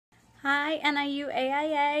Hi, NIU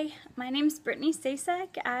AIA. My name is Brittany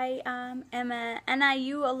Sasek. I am a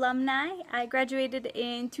NIU alumni. I graduated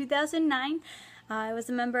in 2009. I was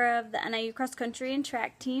a member of the NIU cross country and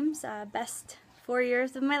track teams, best 4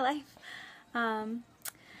 years of my life.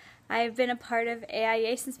 I've been a part of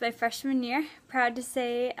AIA since my freshman year. Proud to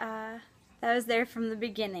say that I was there from the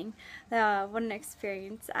beginning. What an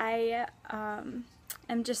experience.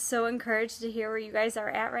 I'm just so encouraged to hear where you guys are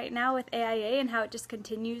at right now with AIA and how it just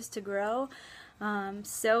continues to grow.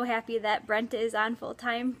 So happy that Brent is on full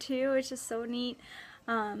time too. It's just so neat.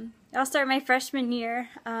 I'll start my freshman year.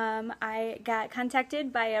 I got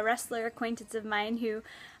contacted by a wrestler acquaintance of mine who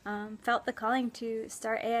felt the calling to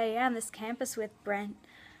start AIA on this campus with Brent.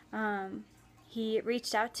 He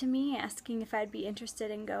reached out to me asking if I'd be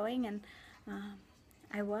interested in going, and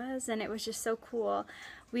I was, and it was just so cool.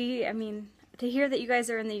 To hear that you guys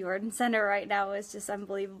are in the Jordan Center right now is just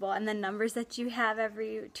unbelievable, and the numbers that you have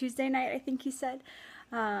every Tuesday night, I think he said,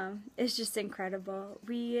 is just incredible.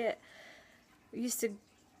 We used to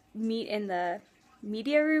meet in the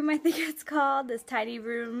media room, I think it's called, this tiny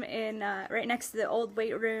room in right next to the old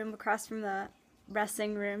weight room, across from the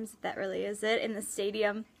wrestling rooms, if that really is it, in the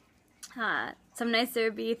stadium. Some nights there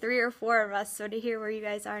would be 3 or 4 of us, so to hear where you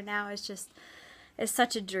guys are now is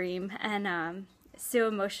such a dream, and so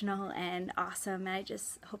emotional and awesome. And I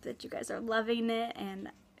just hope that you guys are loving it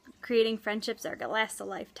and creating friendships that are gonna last a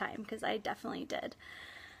lifetime, because I definitely did.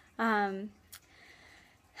 Let's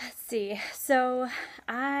see. So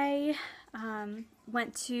I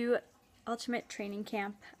went to Ultimate Training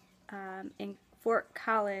Camp in Fort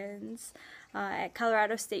Collins at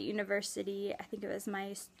Colorado State University. I think it was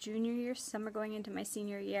my junior year, summer going into my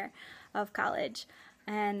senior year of college.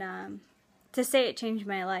 And to say it changed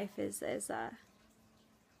my life is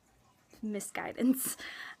misguidance.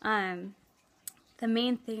 The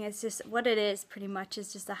main thing is just what it is pretty much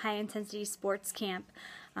is just a high intensity sports camp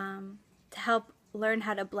to help learn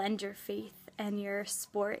how to blend your faith and your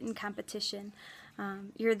sport and competition.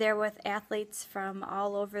 You're there with athletes from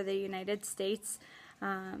all over the United States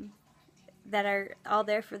that are all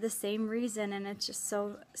there for the same reason, and it's just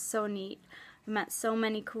so neat. I met so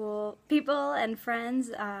many cool people and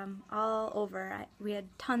friends all over. We had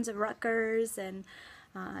tons of Rutgers and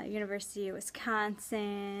University of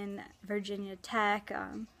Wisconsin, Virginia Tech,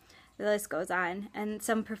 the list goes on, and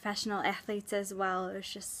some professional athletes as well. It was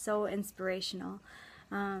just so inspirational.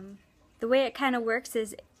 The way it kind of works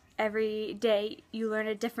is every day you learn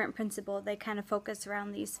a different principle. They kind of focus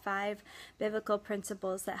around these 5 biblical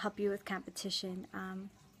principles that help you with competition.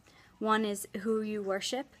 1 is who you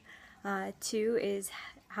worship. 2 is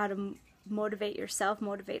how to motivate yourself,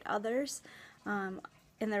 motivate others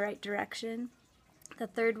in the right direction. The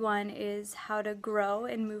 3rd one is how to grow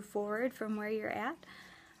and move forward from where you're at.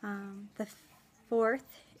 The 4th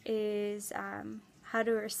is how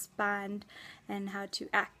to respond and how to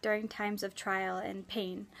act during times of trial and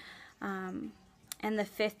pain. And the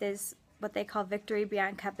 5th is what they call victory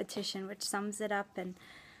beyond competition, which sums it up. And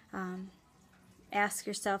ask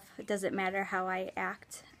yourself, does it matter how I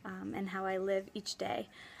act and how I live each day?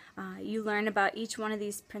 You learn about each one of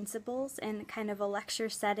these principles in kind of a lecture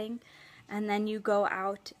setting, and then you go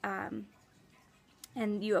out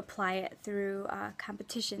and you apply it through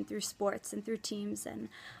competition, through sports, and through teams, and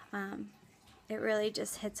it really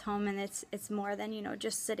just hits home. And it's more than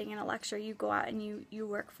just sitting in a lecture. You go out and you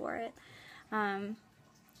work for it.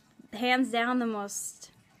 Hands down, the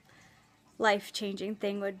most life-changing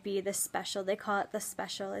thing would be the special. They call it the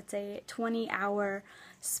special. It's a 20-hour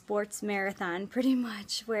sports marathon, pretty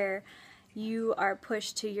much, where you are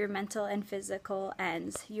pushed to your mental and physical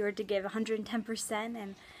ends. You are to give 110%,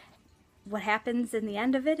 and what happens in the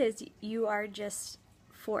end of it is you are just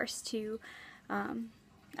forced to,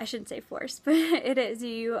 I shouldn't say forced, but it is,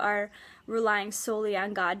 you are relying solely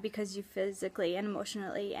on God, because you physically and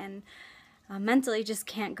emotionally and mentally just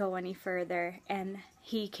can't go any further, and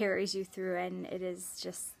He carries you through, and it is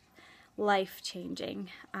just life-changing.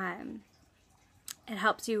 It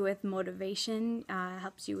helps you with motivation,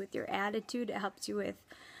 helps you with your attitude, it helps you with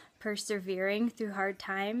persevering through hard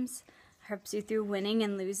times, helps you through winning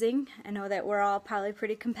and losing. I know that we're all probably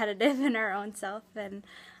pretty competitive in our own self, and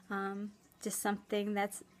just something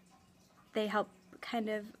they help kind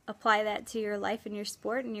of apply that to your life and your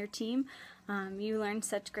sport and your team. You learn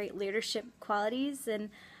such great leadership qualities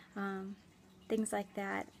and things like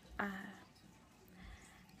that.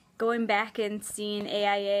 Going back and seeing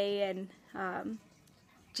AIA and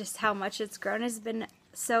just how much it's grown has been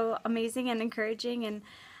so amazing and encouraging, and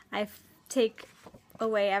I've taken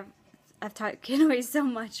away so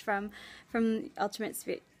much from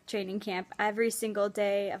Ultimate Training Camp. Every single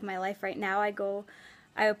day of my life right now, I go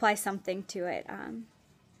I apply something to it.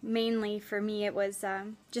 Mainly for me, it was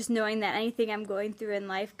just knowing that anything I'm going through in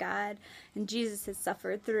life, God and Jesus has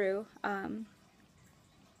suffered through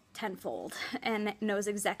tenfold and knows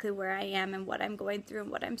exactly where I am and what I'm going through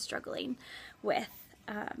and what I'm struggling with.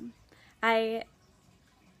 I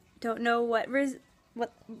don't know what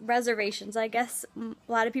reservations I guess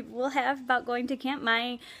a lot of people will have about going to camp.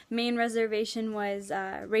 My main reservation was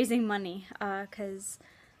raising money, because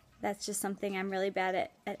that's just something I'm really bad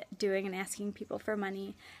at doing, and asking people for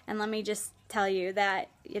money. And let me just tell you that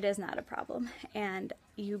it is not a problem. And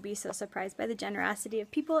you'd be so surprised by the generosity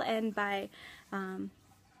of people and by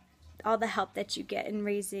all the help that you get in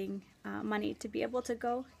raising money to be able to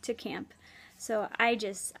go to camp. So I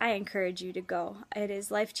encourage you to go. It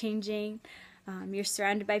is life-changing. You're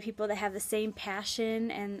surrounded by people that have the same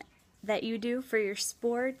passion and that you do for your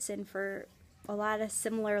sports and for a lot of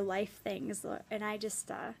similar life things. And I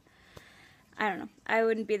just I don't know. I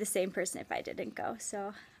wouldn't be the same person if I didn't go.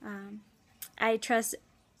 So I trust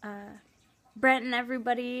Brent and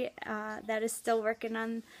everybody that is still working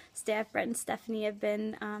on staff. Brent and Stephanie have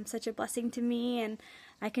been such a blessing to me, and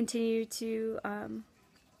I continue to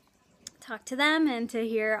talk to them and to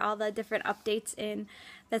hear all the different updates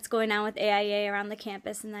that's going on with AIA around the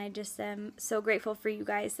campus. And I just am so grateful for you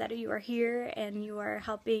guys that you are here and you are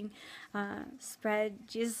helping spread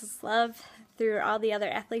Jesus' love through all the other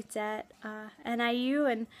athletes at NIU,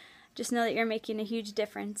 and just know that you're making a huge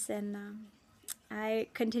difference. And I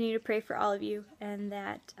continue to pray for all of you, and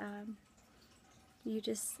that you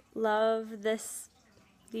just love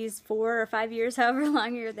these 4 or 5 years, however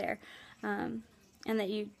long you're there, and that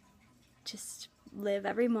you just live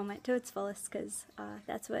every moment to its fullest, because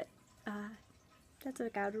that's what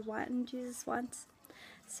God would want and Jesus wants.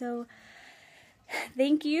 So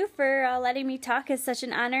thank you for letting me talk. It's such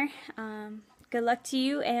an honor. Good luck to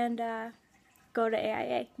you, and go to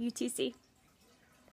AIA, UTC.